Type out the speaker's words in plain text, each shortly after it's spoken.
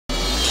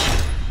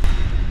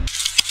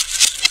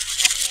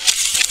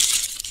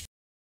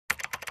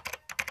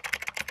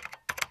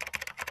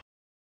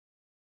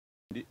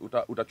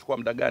utachukua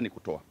muda gani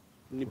kutoa?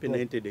 Nipe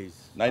 90 days.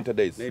 90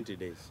 days. 90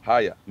 days.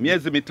 Haya,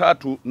 miezi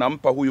 3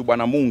 nampa huyu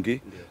bwana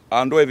Mungi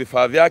aondoe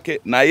vifaa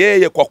vyake, na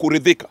yeye kwa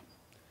kuridhika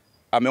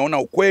ameona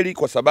ukweli,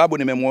 kwa sababu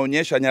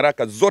nimemuonyesha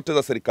nyaraka zote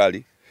za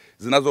serikali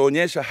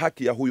zinazoonyesha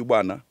haki ya huyu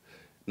bwana.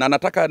 Na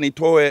nataka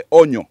nitoe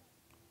onyo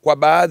kwa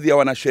baadhi ya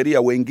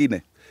wanasheria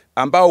wengine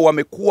ambao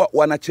wamekuwa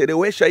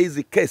wanachelewesha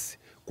hizi kesi.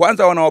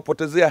 Kwanza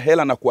wanawapotezea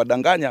hela na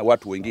kuwadanganya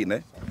watu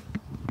wengine,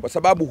 kwa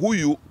sababu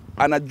huyu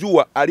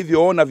anajua,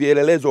 alivyoona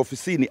vielelezo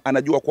ofisini,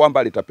 anajua kwamba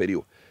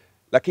alitapeliwa.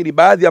 Lakini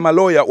baadhi ya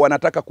maloya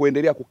wanataka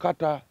kuendelea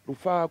kukata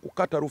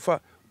rufaa,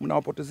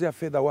 mnawapotezea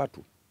fedha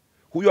watu.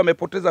 Huyu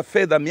amepoteza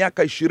fedha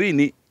miaka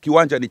 20,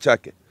 kiwanja ni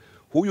chake.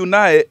 Huyu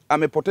naye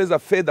amepoteza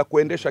fedha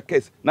kuendesha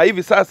kesi, na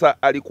hivi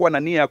sasa alikuwa na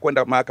nia ya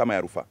kwenda mahakama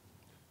ya rufaa.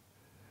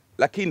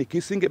 Lakini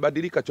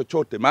kisingebadilika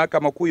chochote.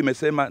 Mahakama Kuu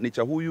imesema ni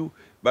cha huyu,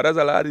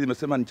 Baraza la Ardhi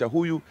imesema ni cha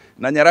huyu,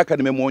 na nyaraka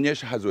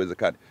nimemuonyesha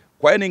haziwezekani.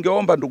 Kwa hiyo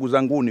ningeomba ndugu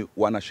zanguni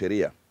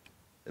wanasheria,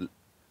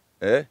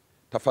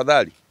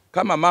 tafadhali,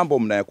 kama mambo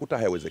mnayakuta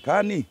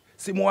hayawezekani,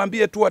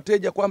 simuambie tu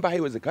wateja kwamba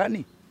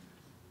haiwezekani.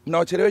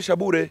 Mnawachelewesha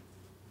bure.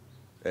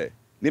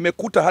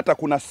 Nimekuta hata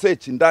kuna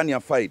search ndani ya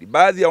faili.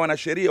 Baadhi ya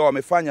wanasheria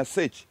wamefanya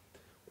search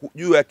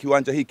juu ya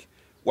kiwanja hiki,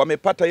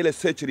 wamepata ile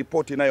search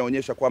report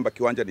inayoonyesha kwamba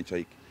kiwanja ni cha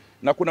hiki.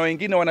 Na kuna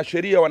wengine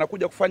wanasheria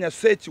wanakuja kufanya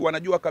search,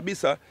 wanajua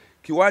kabisa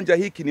kiwanja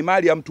hiki ni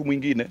mali ya mtu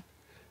mwingine,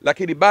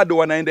 lakini bado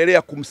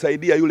wanaendelea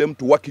kumsaidia yule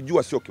mtu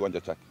wakijua sio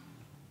kiwanja chake.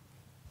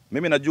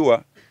 Mimi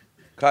najua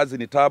kazi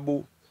ni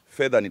tabu,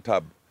 fedha ni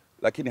tabu,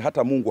 lakini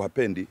hata Mungu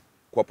hapendi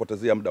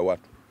kuwapotezea muda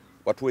watu.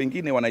 Watu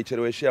wengine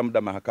wanaicheleweshea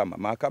muda mahakama.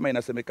 Mahakama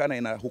inasemekana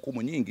ina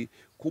hukumu nyingi,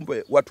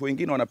 kumbe watu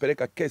wengine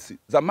wanapeleka kesi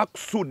za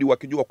makusudi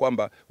wakijua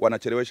kwamba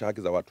wanachelewesha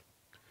haki za watu.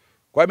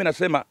 Kwa hiyo mimi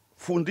nasema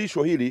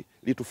fundisho hili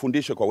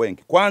litufundishe kwa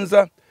wengi.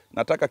 Kwanza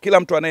nataka kila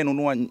mtu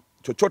anayenunua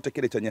chochote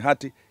kile chenye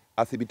hati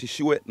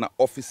athibitishiwe na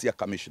ofisi ya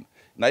commissioner.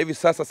 Na hivi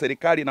sasa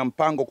serikali ina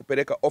mpango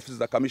kupeleka ofisi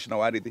za commissioner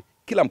wa ardhi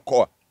kila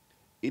mkoa,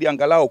 ili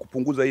angalau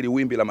kupunguza hili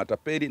wimbi la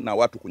matapeli na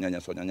watu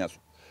kunyanyaswa.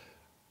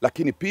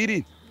 Lakini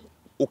pili,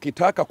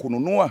 ukitaka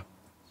kununua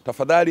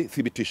tafadhali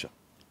thibitisha.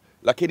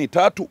 Lakini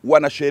tatu,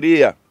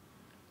 wanasheria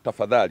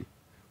tafadhali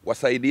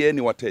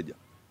wasaidieni wateja.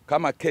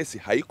 Kama kesi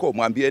haiko,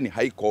 mwambieni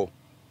haiko.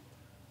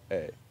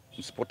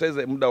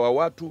 Msipoteze muda wa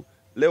watu.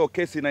 Leo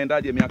kesi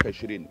inaendaje miaka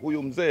 20?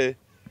 Huyu mzee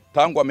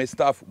tangu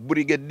amestaafu,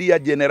 brigedia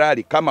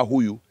jenerali kama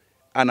huyu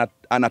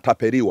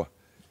anatapeliwa.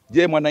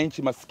 Je,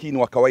 mwananchi maskini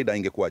wa kawaida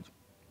ingekuwaje?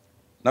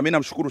 Na mimi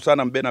namshukuru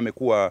sana Mbenna,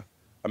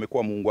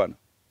 amekuwa muungwana.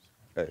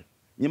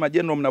 Nyinyi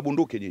majenero mna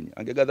bunduki nyinyi.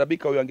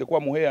 Angegadhabika huyo, angekuwa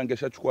muhea,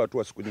 angeshachukua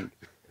hatua siku nyingi.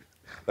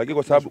 Lakini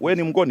kwa sababu wewe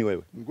ni mngoni,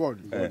 wewe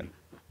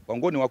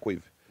wangoni wako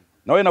hivi.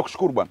 Na wewe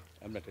nakushukuru bwana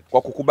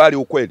kwa kukubali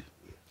ukweli.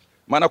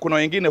 Maana kuna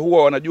wengine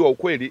huwa wanajua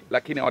ukweli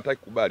lakini hawataki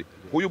kukubali.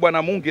 Huyu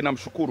bwana Mungi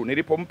namshukuru,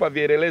 nilipompa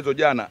vielelezo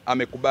jana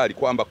amekubali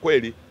kwamba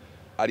kweli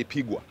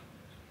alipigwa.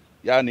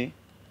 Yaani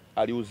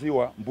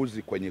aliuziwa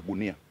mbuzi kwenye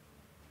gunia.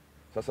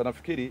 Sasa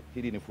nafikiri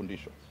hili ni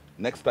fundisho.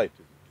 Next time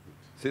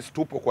sisi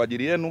tupo kwa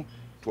ajili yenu,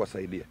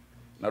 tuwasaidie.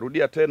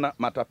 Narudia tena,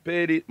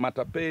 matapeli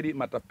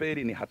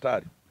ni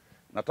hatari.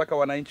 Nataka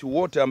wananchi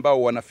wote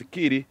ambao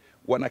wanafikiri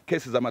wana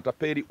kesi za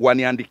matapeli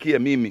waniandikie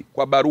mimi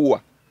kwa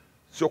barua,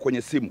 sio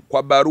kwenye simu,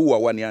 kwa barua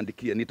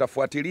waniandikie.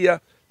 Nitafuatilia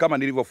kama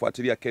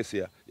nilivyofuatilia kesi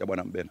ya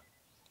bwana Mbenna.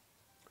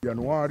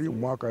 Januari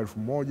mwaka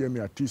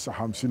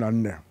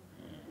 1954.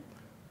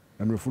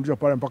 Na nimefundisha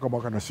pale mpaka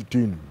mwaka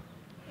 60.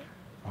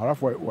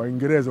 Halafu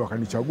Waingereza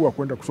wakanichagua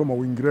kwenda kusoma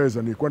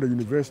Uingereza, nilikwenda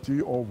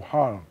University of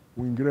Hull,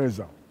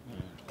 Uingereza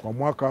kwa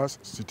mwaka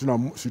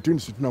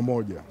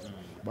 61.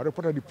 Baada ya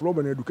kupata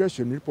diploma in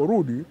education,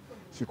 niliporudi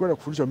sikwenda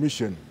kufundisha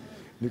mission.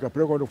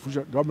 Nikapelekwa kwenda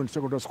kufundisha Government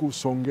Secondary School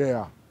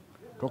Songea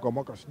toka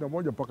mwaka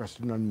 61 mpaka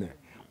 64.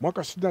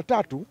 Mwaka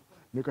 63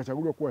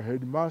 nikachaguliwa kuwa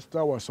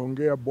headmaster wa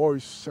Songea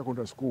Boys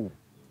Secondary School.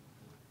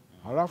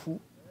 Halafu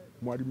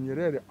Mwalimu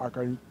Nyerere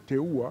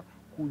akaniteua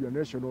kuja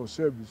National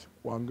Service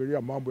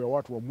kuangalia mambo ya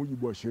watu wa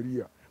mujibu wa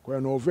sheria. Kwa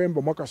hiyo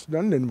Novemba mwaka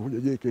 64 nimekuja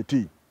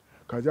JKT.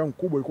 Kazi yangu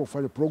kubwa ilikuwa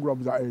kufanya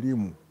program za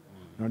elimu.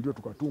 Na ndio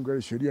tukatunga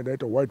ile sheria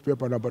inaitwa White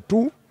Paper number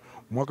 2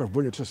 mwaka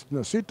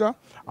 1966,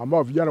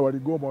 ambao vijana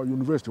waligoma wa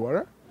university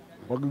wale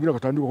wakaingia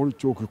katandikwa kule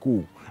chuo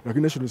kikuu,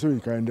 lakini National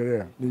Service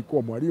ikaendelea.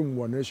 Nilikuwa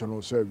mwalimu wa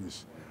National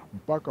Service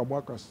mpaka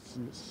mwaka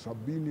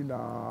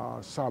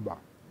 77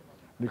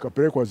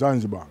 nikapelekwa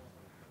Zanzibar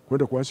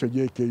kwenda kuanzisha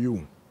JKU.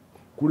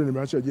 Kule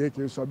nimeanzisha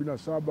JKU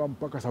 77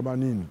 mpaka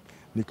 80.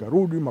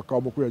 Nikarudi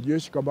makao makuu ya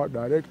jeshi kama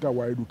director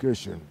wa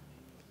education.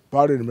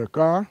 Pale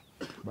nimekaa,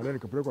 baadaye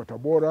nikapelekwa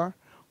Tabora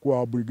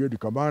kwa brigade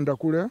commander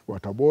kule wa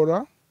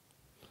Tabora.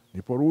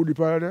 Niporudi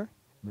pale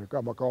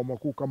nimekaa makao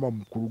makuu kama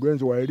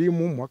mkurugenzi wa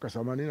elimu mwaka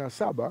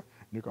 87,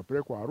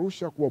 nikapelekwa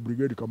Arusha kuwa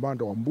brigade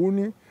commander wa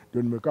Mbuni,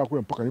 ndio nimekaa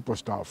kule mpaka nipo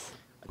staafu.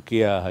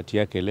 Kia hati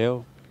yake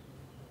leo,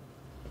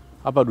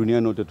 hapa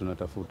duniani wote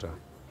tunatafuta.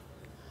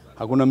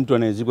 Hakuna mtu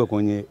anayezikwa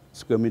kwenye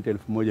siku ya mita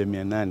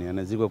 1800,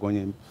 anazikwa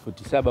kwenye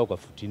futi 7 au kwa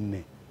futi 4.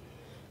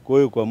 Kwa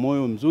hiyo kwa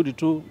moyo mzuri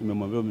tu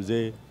nimemwambia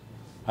mzee,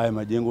 haya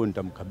majengo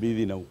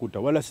nitamkabidhi na ukuta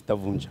wala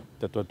sitavunja,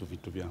 nitatoa tu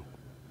vitu vyangu.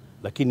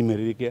 lakini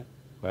nimeridhika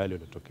kwa yale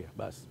yaliyotokea.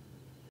 Basi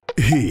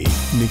hii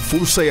ni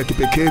fursa ya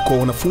kipekee kwa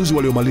wanafunzi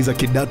waliomaliza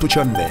kidato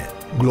cha 4.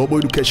 Global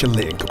Education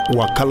Link,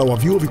 wakala wa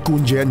vyuo vikuu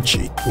nje ya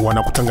nchi,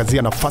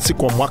 wanakutangazia nafasi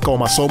kwa mwaka wa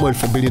masomo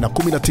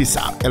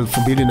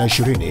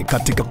 2019-2020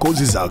 katika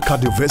kozi za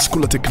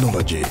Cardiovascular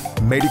Technology,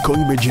 Medical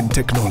Imaging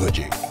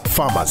Technology,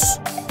 Pharmacy,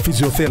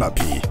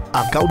 Physiotherapy,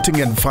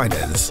 Accounting and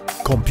Finance,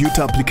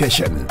 Computer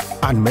Application,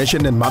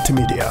 Animation and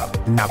Multimedia,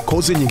 na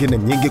kozi nyingine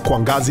nyingi kwa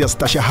ngazi ya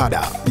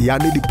stashahada,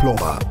 yani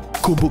diploma.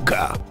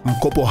 Kumbuka,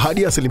 mkopo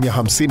hadi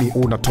 50%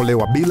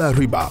 unatolewa bila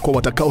riba kwa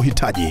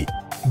watakaohitaji.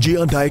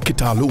 Jiandae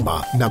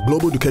kitaaluma na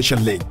Global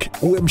Education Link,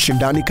 uwe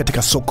mshindani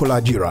katika soko la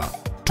ajira.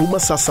 Tuma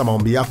sasa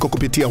maombi yako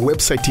kupitia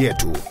website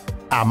yetu,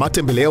 ama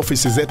tembelea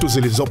ofisi zetu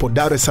zilizopo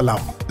Dar es Salaam,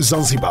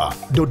 Zanzibar,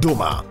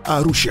 Dodoma,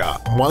 Arusha,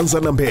 Mwanza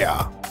na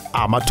Mbeya.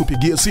 Ama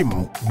tupigie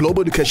simu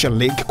Global Education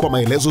Link kwa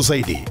maelezo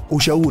zaidi,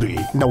 ushauri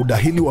na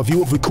udahili wa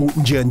vyuo vikuu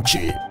nje ya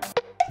nchi.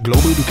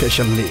 Global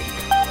Education Link,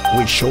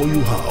 we show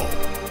you how.